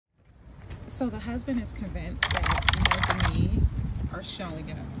So the husband is convinced that Mez and me are showing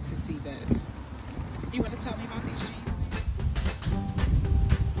up to see this. You want to tell me about these jeans?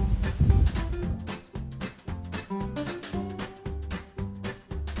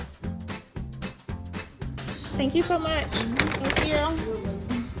 Thank you so much. Thank you.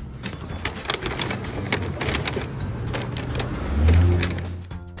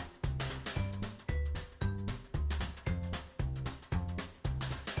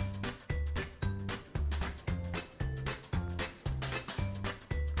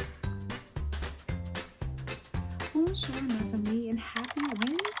 Bonjour, mes amis, and happy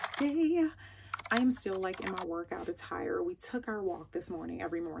Wednesday. I am still like in my workout attire. We took our walk this morning.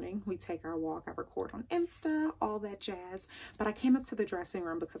 Every morning we take our walk. I record on Insta, all that jazz. But I came up to the dressing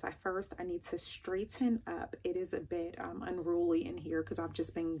room because I need to straighten up. It is a bit unruly in here because I've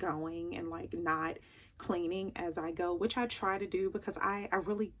just been going and like not cleaning as I go, which I try to do because I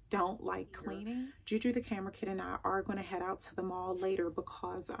really don't like cleaning. Juju, the camera kid, and I are going to head out to the mall later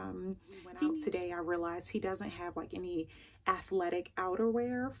because we went out today. I realized he doesn't have like any athletic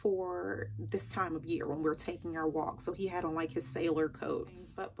outerwear for this time of year when we're taking our walk, so he had on like his sailor coat.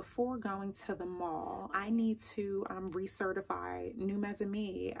 But before going to the mall, I need to recertify new Mez and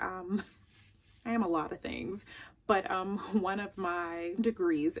me. I am a lot of things, but one of my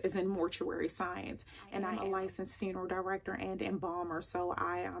degrees is in mortuary science, and I'm a licensed funeral director and embalmer, so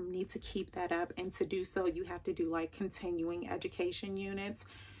I need to keep that up, and to do so you have to do like continuing education units.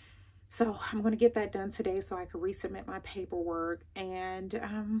 So I'm going to get that done today so I can resubmit my paperwork. And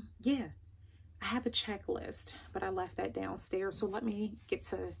yeah, I have a checklist, but I left that downstairs. So let me get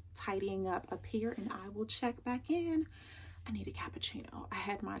to tidying up here and I will check back in. I need a cappuccino. I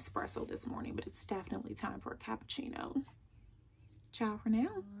had my espresso this morning, but it's definitely time for a cappuccino. Ciao for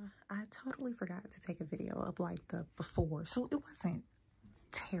now. I totally forgot to take a video of like the before, so it wasn't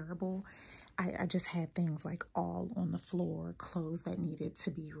terrible. I just had things like all on the floor, clothes that needed to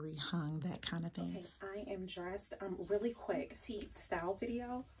be rehung, that kind of thing. Okay, I am dressed. Really quick petite style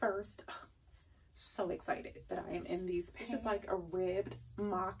video first. So excited that I am in these pants. This is like a ribbed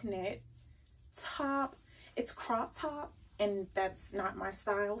mock knit top. It's crop top, and that's not my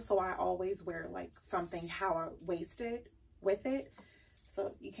style, so I always wear like something how I waisted with it,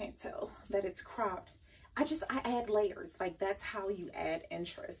 so you can't tell that it's cropped. I add layers. Like that's how you add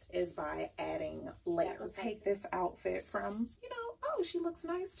interest, is by adding layers. Take this outfit from, you know, oh, she looks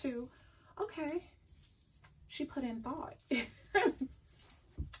nice too. Okay, she put in thought.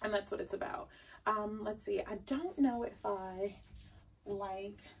 And that's what it's about. Let's see, I don't know if I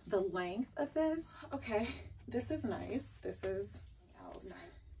like the length of this. Okay, this is nice. This is nice.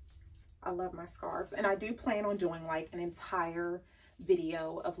 I love my scarves, and I do plan on doing like an entire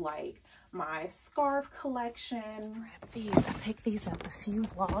video of like my scarf collection. I picked these up a few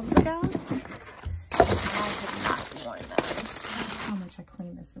vlogs ago. I have not worn those. How much I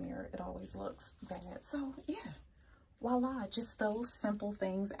clean this mirror, it always looks bad. So yeah, voila, just those simple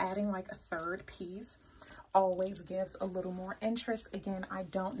things. Adding like a third piece always gives a little more interest. Again, I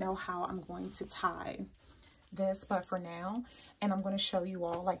don't know how I'm going to tie this, but for now, and I'm going to show you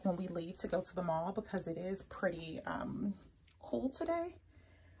all like when we leave to go to the mall, because it is pretty cool today.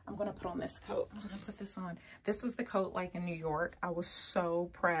 I'm gonna put on this coat. I'm gonna put this on. This was the coat like in New York. I was so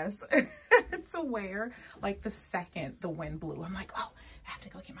pressed to wear. Like the second the wind blew, I'm like, oh, I have to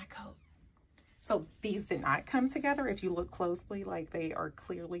go get my coat. So these did not come together. If you look closely, like they are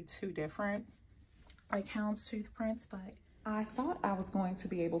clearly two different like houndstooth prints, but I thought I was going to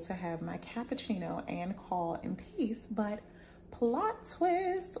be able to have my cappuccino and call in peace, but plot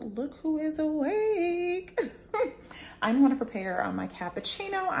twist, look who is awake. I'm going to prepare my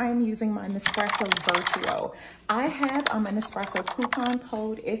cappuccino. I'm using my Nespresso Virtuo. I have an Nespresso coupon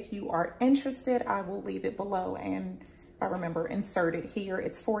code. If you are interested, I will leave it below, and if I remember, insert it here.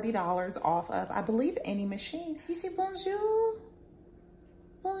 It's $40 off of, I believe, any machine. You see, bonjour.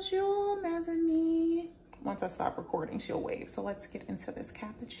 Bonjour, mes amis. Once I stop recording, she'll wave. So let's get into this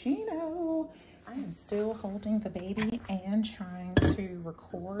cappuccino. I am still holding the baby and trying to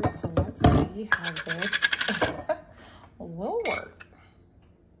record, so let's see how this will work.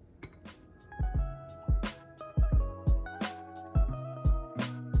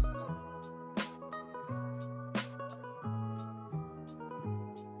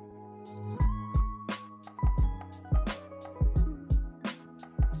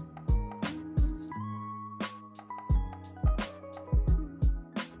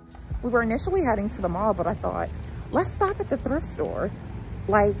 We were initially heading to the mall, but I thought, let's stop at the thrift store.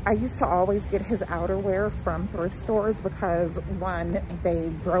 Like, I used to always get his outerwear from thrift stores because, one, they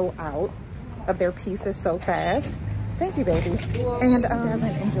grow out of their pieces so fast. Thank you, baby. And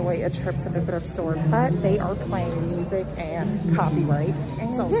doesn't enjoy a trip to the thrift store, but they are playing music and copyright.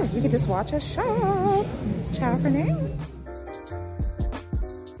 And so yeah, you can just watch us shop. Ciao for now.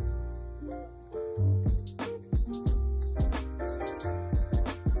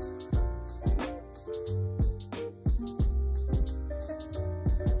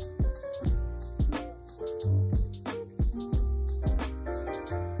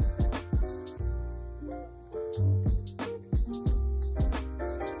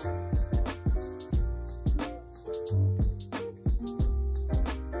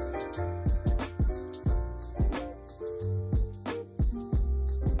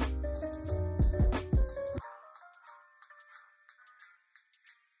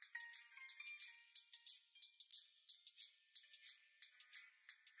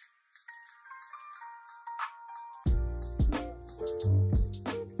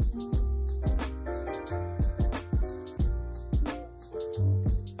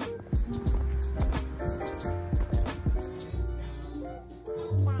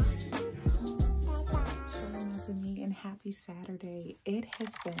 Happy Saturday. It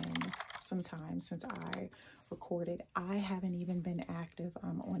has been some time since I recorded. I haven't even been active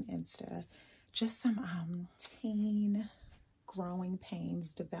on Insta. Just some teen growing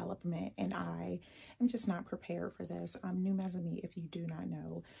pains development, and I am just not prepared for this. New Mes-a-mi, if you do not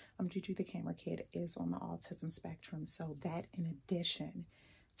know, Juju the camera kid is on the autism spectrum, so that in addition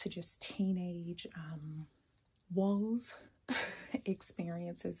to just teenage woes,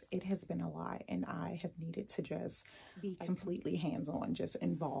 experiences, it has been a lot, and I have needed to just be completely hands-on, just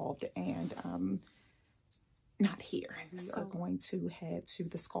involved, and not here. We are going to head to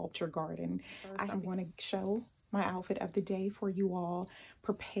the sculpture garden. I'm going to show my outfit of the day for you all,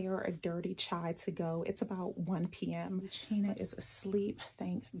 prepare a dirty chai to go. It's about 1 p.m. Sheena is asleep,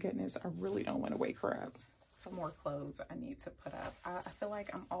 thank goodness. I really don't want to wake her up. Some more clothes I need to put up. I feel like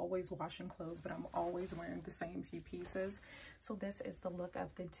I'm always washing clothes, but I'm always wearing the same few pieces. So this is the look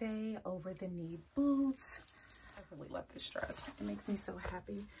of the day. Over the knee boots. I really love this dress. It makes me so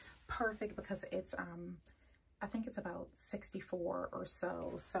happy. Perfect because it's I think it's about 64 or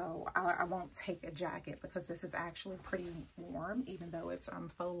so. So I won't take a jacket because this is actually pretty warm, even though it's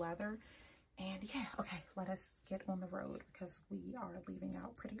faux leather. And yeah, okay, let us get on the road because we are leaving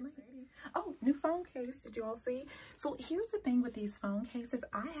out pretty late. Oh, new phone case. Did you all see? So here's the thing with these phone cases.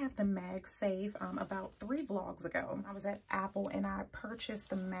 I have the MagSafe about 3 vlogs ago. I was at Apple and I purchased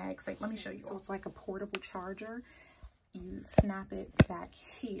the MagSafe. Let me show you. So it's like a portable charger. You snap it back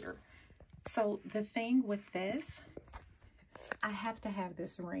here. So the thing with this, I have to have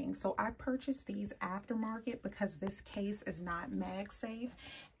this ring. So I purchased these aftermarket because this case is not MagSafe.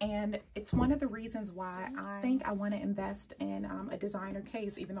 And it's one of the reasons why I think I want to invest in a designer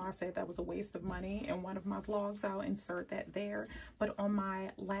case, even though I said that was a waste of money in one of my vlogs. I'll insert that there. But on my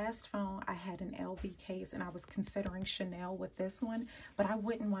last phone, I had an LV case and I was considering Chanel with this one, but I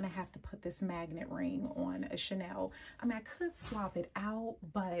wouldn't want to have to put this magnet ring on a Chanel. I mean, I could swap it out,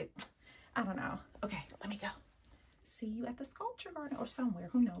 but I don't know. Okay, let me go. See you at the sculpture garden or somewhere.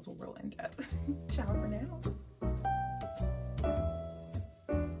 Who knows where we'll end up. Ciao for now.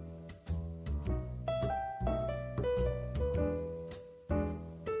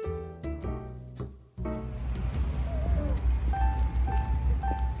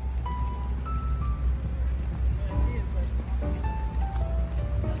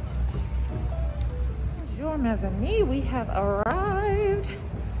 Bonjour, mes amis. We have arrived.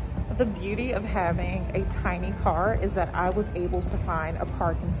 The beauty of having a tiny car is that I was able to find a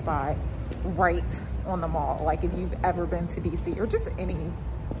parking spot right on the mall. Like if you've ever been to DC or just any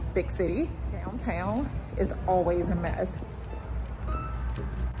big city, downtown is always a mess.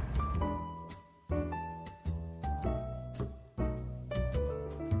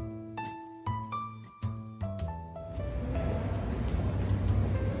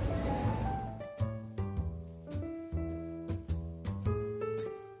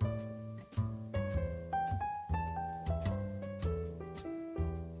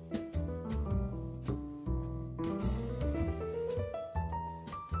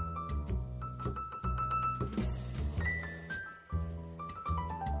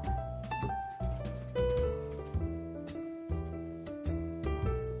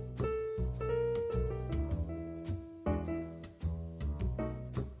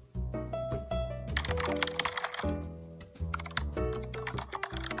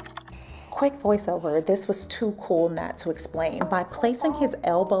 Quick voiceover, this was too cool not to explain. By placing his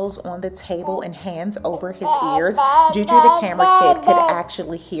elbows on the table and hands over his ears, Juju the camera kid could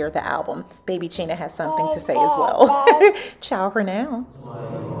actually hear the album. Baby Chena has something to say as well. Ciao for now. That's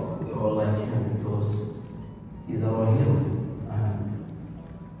why we all like him, because he's is our hero, and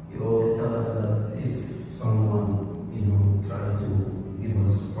he always tells us that if someone, you know, try to give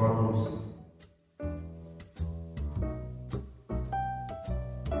us problems,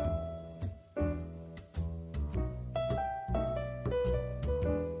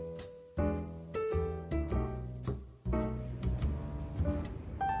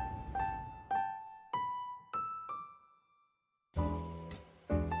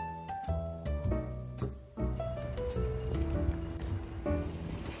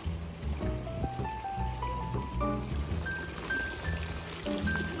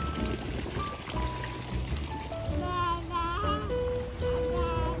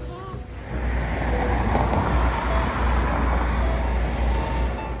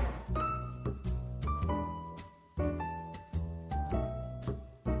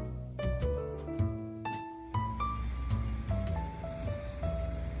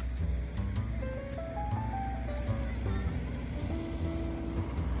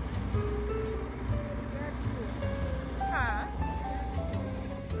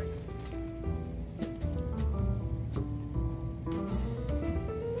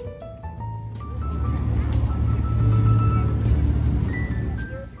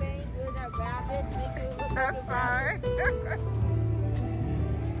 That's fine.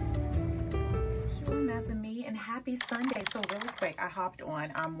 Me and happy Sunday. So really quick, I hopped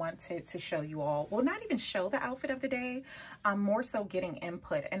on. I wanted to show you all, well, not even show the outfit of the day. I'm more so getting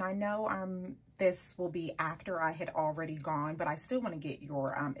input, and I know this will be after I had already gone, but I still want to get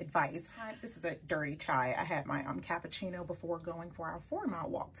your advice. This is a dirty chai. I had my cappuccino before going for our 4-mile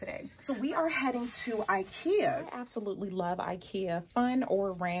walk today. So we are heading to Ikea. I absolutely love Ikea. Fun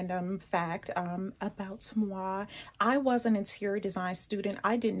or random fact about moi. I was an interior design student.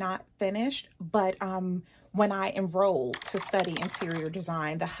 I did not finish, but when I enrolled to study interior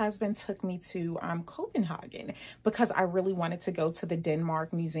design, the husband took me to Copenhagen because I really wanted to go to the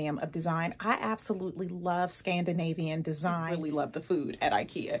Denmark Museum of Design. I absolutely love Scandinavian design. I really love the food at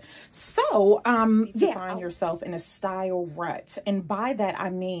Ikea. So, yeah, find yourself in a style rut. And by that, I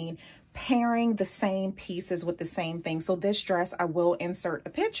mean pairing the same pieces with the same thing. So this dress, I will insert a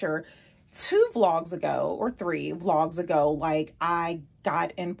picture. 2 vlogs ago or 3 vlogs ago, like I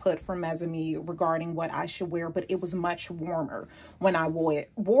got input from Merci regarding what I should wear, but it was much warmer when I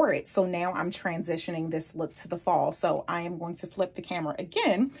wore it. So now I'm transitioning this look to the fall. So I am going to flip the camera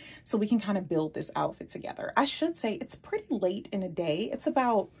again so we can kind of build this outfit together. I should say it's pretty late in the day. It's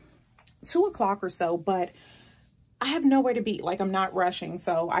about 2 o'clock or so, but I have nowhere to be. Like, I'm not rushing.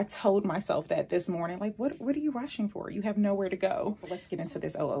 So I told myself that this morning, like, what are you rushing for? You have nowhere to go. But let's get into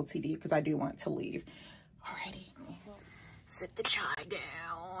this OOTD because I do want to leave. Alrighty. Sit the chai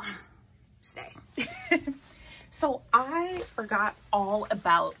down. Stay. So I forgot all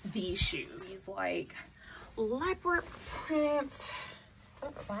about these shoes. These like leopard print.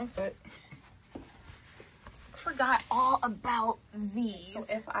 Oh, wrong foot. Forgot all about these. So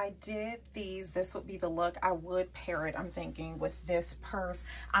if I did these, this would be the look. I would pair it, I'm thinking, with this purse.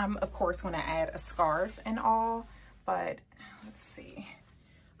 I'm of course going to add a scarf and all, but let's see.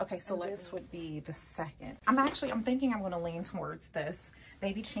 Okay, so this would be the second. I'm thinking I'm going to lean towards this.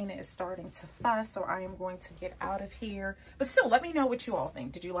 Baby Chena is starting to fuss, so I am going to get out of here. But still, let me know what you all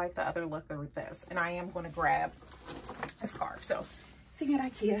think. Did you like the other look or this? And I am going to grab a scarf. So see you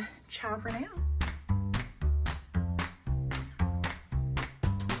at Ikea. Ciao for now.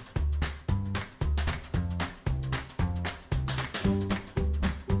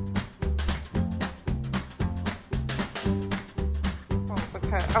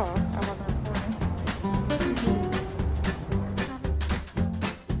 Oh, I wasn't recording.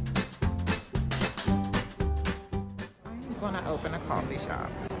 I'm gonna open a coffee shop.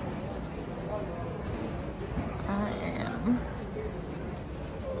 I am.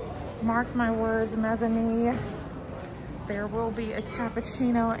 Mark my words, Merci. There will be a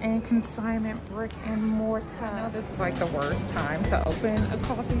cappuccino and consignment brick and mortar. I know this is like the worst time to open a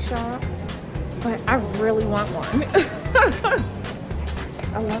coffee shop, but I really want one.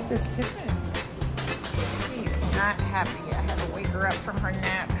 I love this kitten. She's not happy. I had to wake her up from her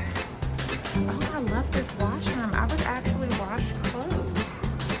nap. Oh, I love this washroom. I would actually wash clothes.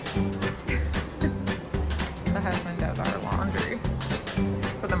 The husband does our laundry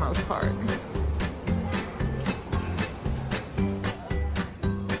for the most part.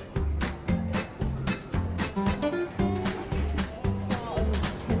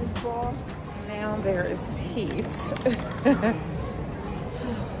 Now there is peace.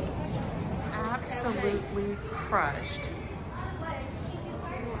 Absolutely crushed.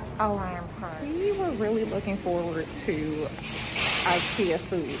 Oh, I am crushed. We were really looking forward to Ikea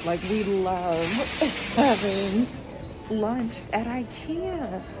food. Like, we love having lunch at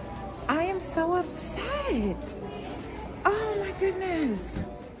Ikea. I am so upset. Oh my goodness.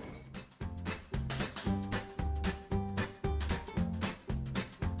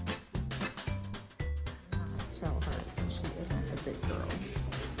 Tell her she isn't a big girl.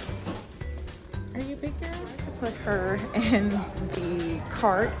 Are you a big girl? To put her in the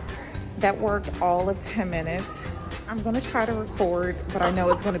cart that worked all of 10 minutes. I'm gonna try to record, but I know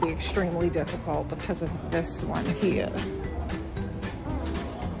it's gonna be extremely difficult because of this one here.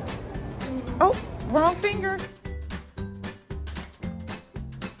 Oh, wrong finger.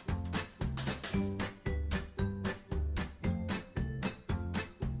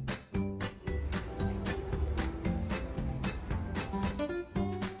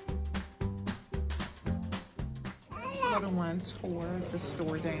 This little one tore the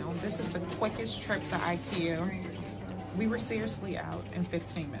store down. This is the quickest trip to Ikea. We were seriously out in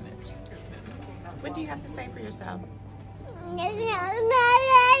 15 minutes. What do you have to say for yourself? Bonjour,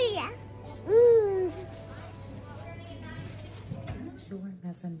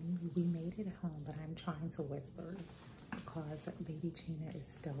 mes amis. We made it home, but I'm trying to whisper because baby Gina is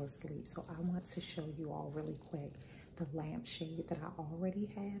still asleep. So I want to show you all really quick the lampshade that I already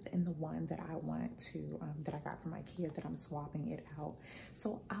have and the one that I want to, that I got from Ikea that I'm swapping it out.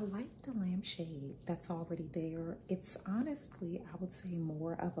 So I like the lampshade that's already there. It's honestly, I would say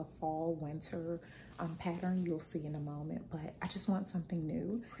more of a fall winter pattern. You'll see in a moment, but I just want something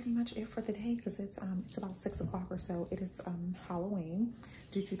new. Pretty much it for the day because it's about 6 o'clock or so. It is Halloween.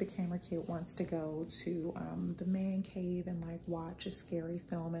 Juju the camera kid wants to go to the man cave and like watch a scary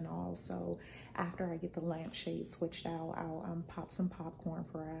film and all. So after I get the lampshade switched out, I'll pop some popcorn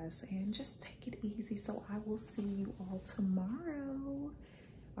for us and just take it easy. So I will see you all tomorrow.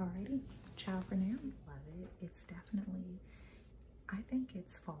 Alrighty, ciao for now. Love it. It's definitely, I think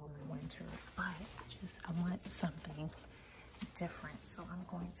it's fall or winter, but I want something different. So I'm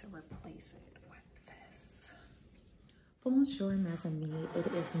going to replace it with this. Bonjour, mes amis. It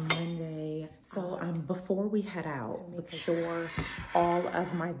is Monday. So before we head out, make sure all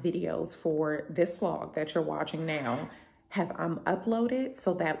of my videos for this vlog that you're watching now have uploaded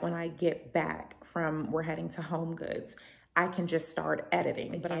so that when I get back from, we're heading to Home Goods, I can just start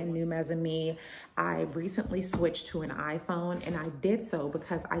editing. But I knew, mes amis, I recently switched to an iPhone, and I did so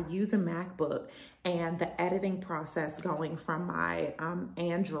because I use a MacBook, and the editing process going from my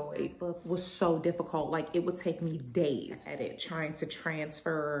Android book was so difficult. Like, it would take me days to edit, trying to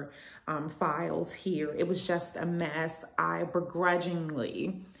transfer files here. It was just a mess. I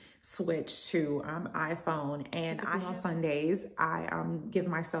begrudgingly switched to iPhone, and on Sundays, I give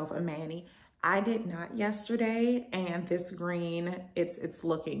myself a mani. I did not yesterday, and this green, it's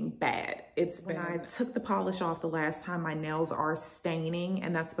looking bad. When I took the polish off the last time, my nails are staining,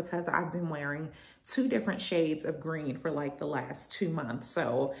 and that's because I've been wearing 2 different shades of green for like the last 2 months.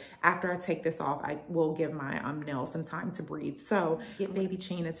 So after I take this off, I will give my nails some time to breathe. So get baby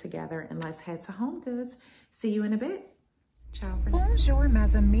Gina together and let's head to Home Goods. See you in a bit. Ciao for now. Bonjour,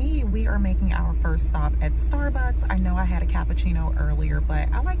 mes amis. We are making our first stop at Starbucks. I know I had a cappuccino earlier, but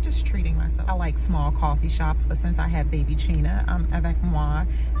I like just treating myself. I like small coffee shops, but since I have baby Gina avec moi,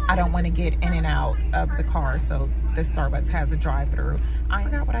 I don't want to get in and out of the car, so this Starbucks has a drive-through. I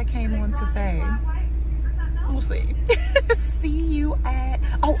forgot what I came on to say. We'll see. See you at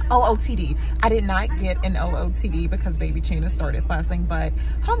OOTD. I did not get an OOTD because baby Gina started fussing, but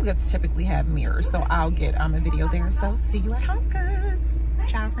Home Goods typically have mirrors, so I'll get a video there. So see you at Home Goods.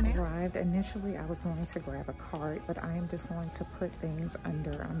 Ciao for now. Arrived. Initially, I was going to grab a cart, but I am just going to put things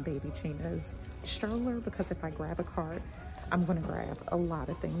under baby Gina's stroller because if I grab a cart, I'm going to grab a lot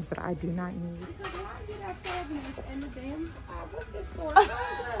of things that I do not need. Because why did I fairness and the damn, what's this for?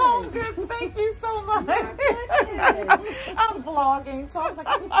 Oh, good. Thank you so much. I'm vlogging, so I was like,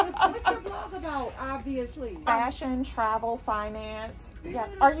 What's your blog about, obviously? Fashion, travel, finance. Yeah.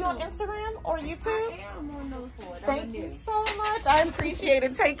 Are you on Instagram or YouTube? I am on those four. Thank you so much. I appreciate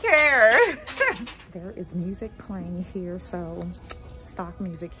it. Take care. There is music playing here, so stock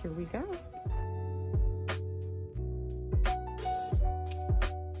music. Here we go.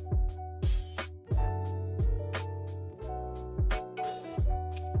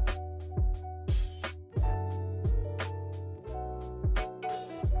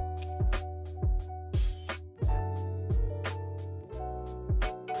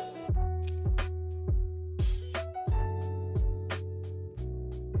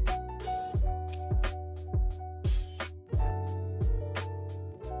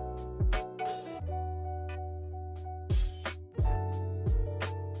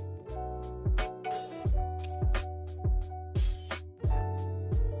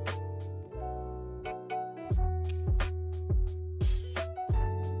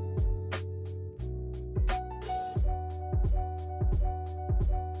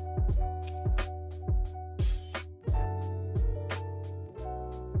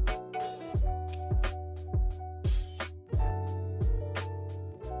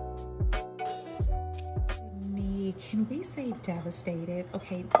 can we say devastated?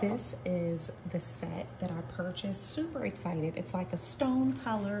 Okay, this is the set that I purchased. Super excited. It's like a stone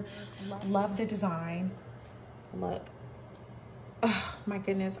color. Love the design. Look. Oh my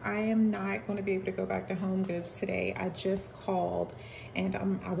goodness, I am not going to be able to go back to Home Goods today. I just called and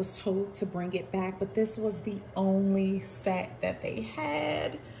I was told to bring it back, but this was the only set that they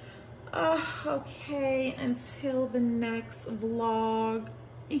had. Okay, until the next vlog.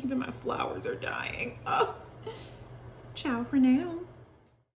 Even my flowers are dying. Ciao for now.